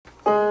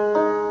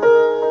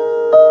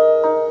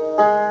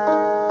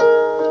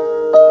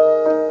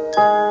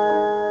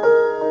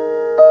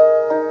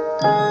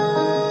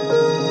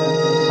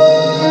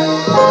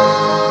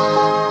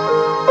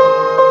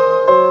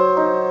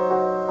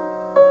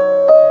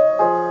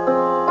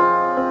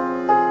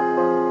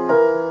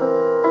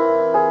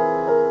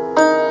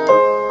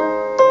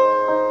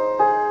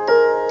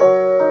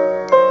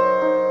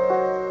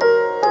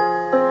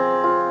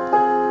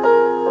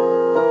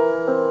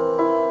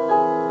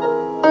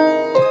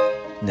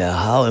Now,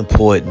 how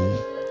important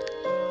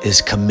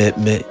is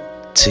commitment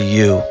to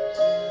you?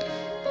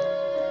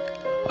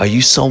 Are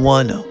you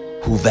someone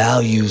who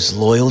values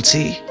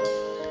loyalty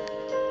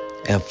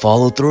and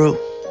follow through?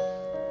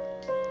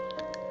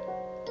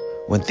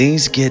 When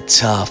things get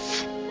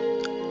tough,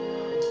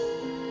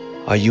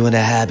 are you in a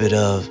habit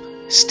of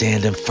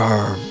standing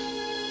firm?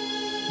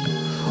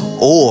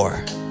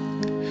 Or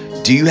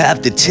do you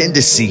have the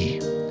tendency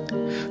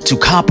to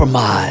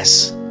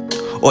compromise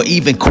or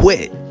even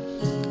quit?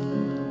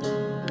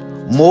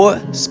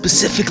 More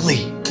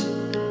specifically,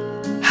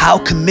 how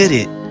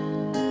committed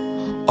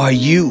are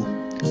you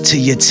to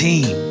your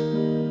team?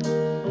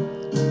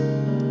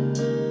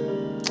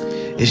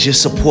 Is your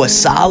support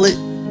solid?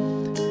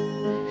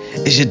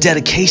 Is your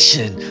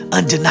dedication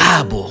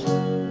undeniable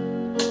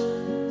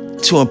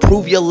to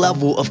improve your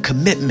level of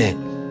commitment?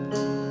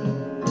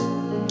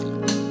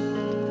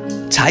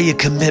 Tie your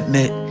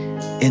commitment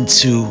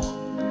into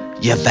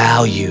your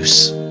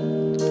values.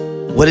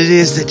 What it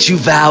is that you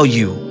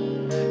value,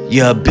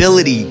 your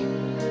ability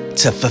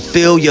to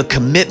fulfill your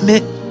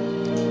commitment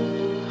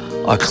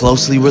are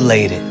closely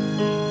related.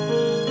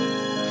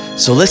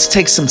 So let's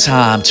take some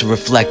time to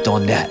reflect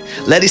on that.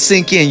 Let it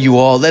sink in, you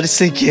all. Let it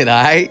sink in,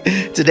 all right?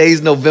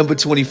 Today's November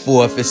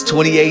 24th. It's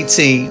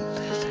 2018.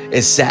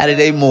 It's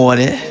Saturday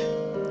morning.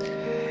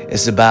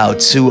 It's about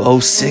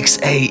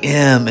 2:06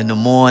 a.m. in the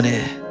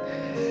morning.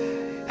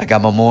 I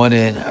got my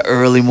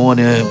early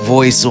morning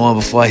voice on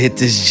before I hit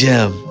this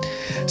gym.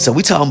 So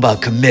we talking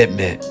about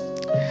commitment.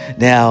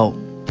 Now,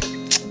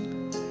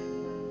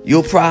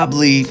 you'll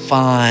probably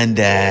find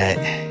that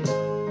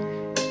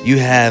you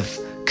have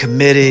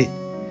committed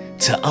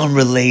to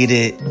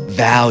unrelated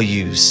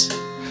values.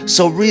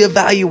 So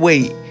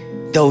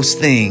reevaluate those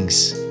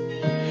things.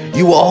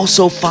 You will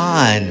also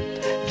find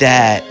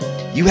that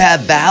you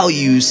have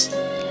values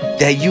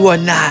that you are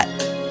not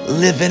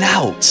living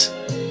out,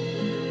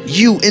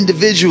 you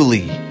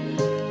individually.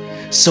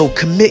 So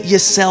commit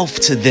yourself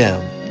to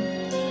them.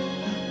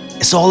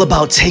 It's all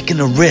about taking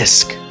a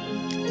risk.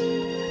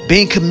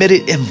 Being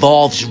committed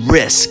involves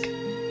risk.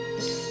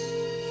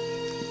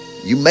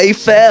 You may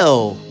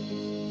fail.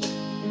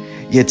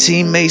 Your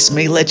teammates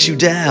may let you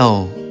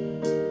down.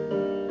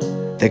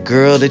 The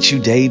girl that you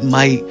date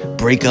might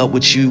break up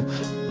with you.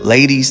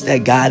 Ladies,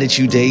 that guy that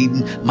you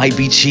dating might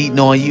be cheating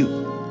on you.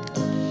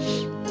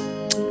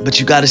 But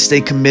you got to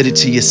stay committed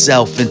to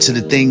yourself and to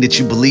the thing that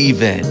you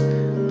believe in.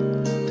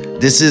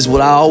 This is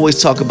what I always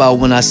talk about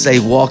when I say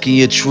walk in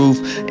your truth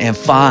and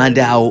find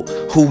out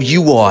who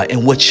you are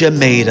and what you're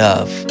made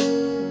of.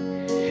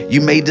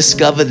 You may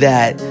discover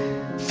that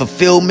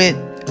fulfillment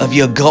of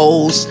your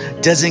goals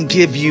doesn't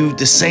give you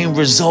the same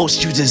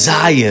results you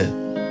desire.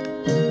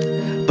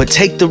 But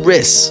take the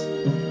risk.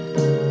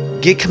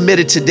 Get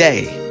committed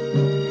today.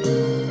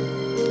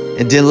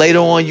 And then later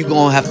on, you're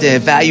going to have to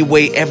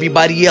evaluate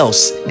everybody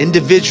else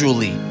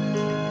individually.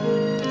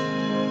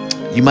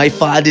 You might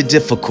find it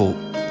difficult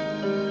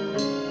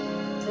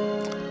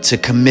to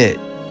commit,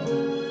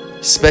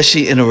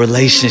 especially in a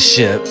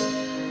relationship.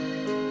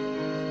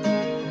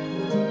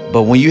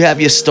 But when you have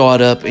your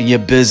startup and your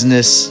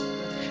business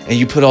and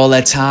you put all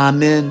that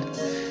time in,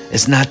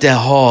 it's not that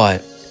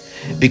hard,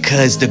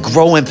 because the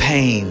growing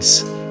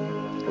pains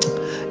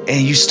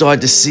and you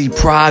start to see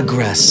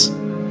progress.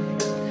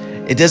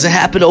 It doesn't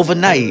happen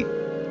overnight.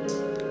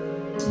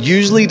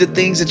 Usually the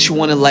things that you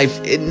want in life,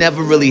 it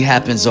never really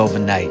happens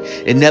overnight.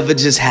 It never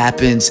just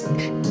happens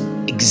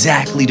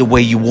exactly the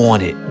way you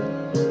want it.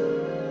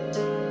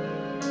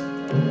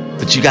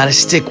 But you got to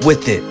stick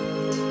with it.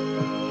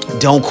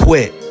 Don't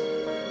quit.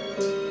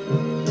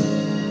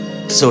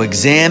 So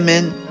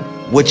examine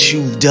what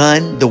you've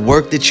done, the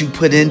work that you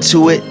put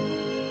into it,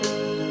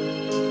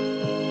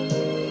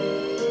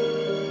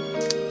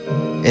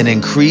 and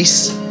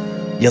increase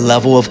your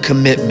level of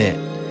commitment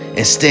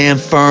and stand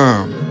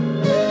firm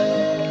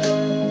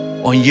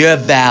on your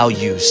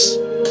values,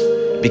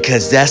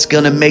 because that's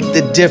going to make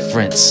the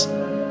difference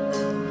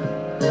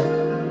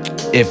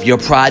if your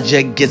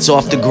project gets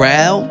off the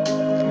ground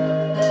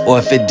or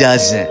if it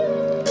doesn't.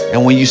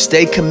 And when you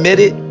stay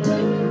committed,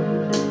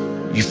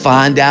 you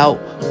find out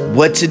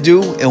what to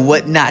do and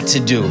what not to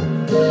do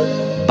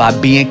by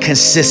being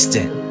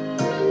consistent.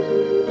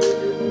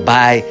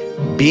 By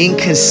being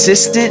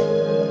consistent,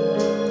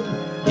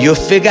 you'll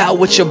figure out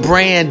what your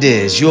brand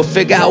is. You'll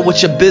figure out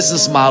what your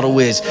business model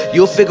is.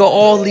 You'll figure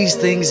all these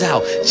things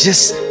out.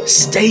 Just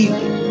stay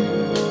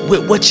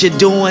with what you're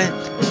doing.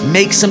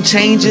 Make some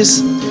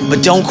changes,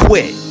 but don't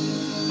quit.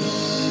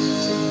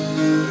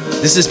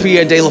 This is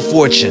Pierre De La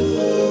Fortune.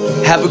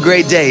 Have a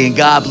great day and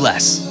God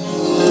bless.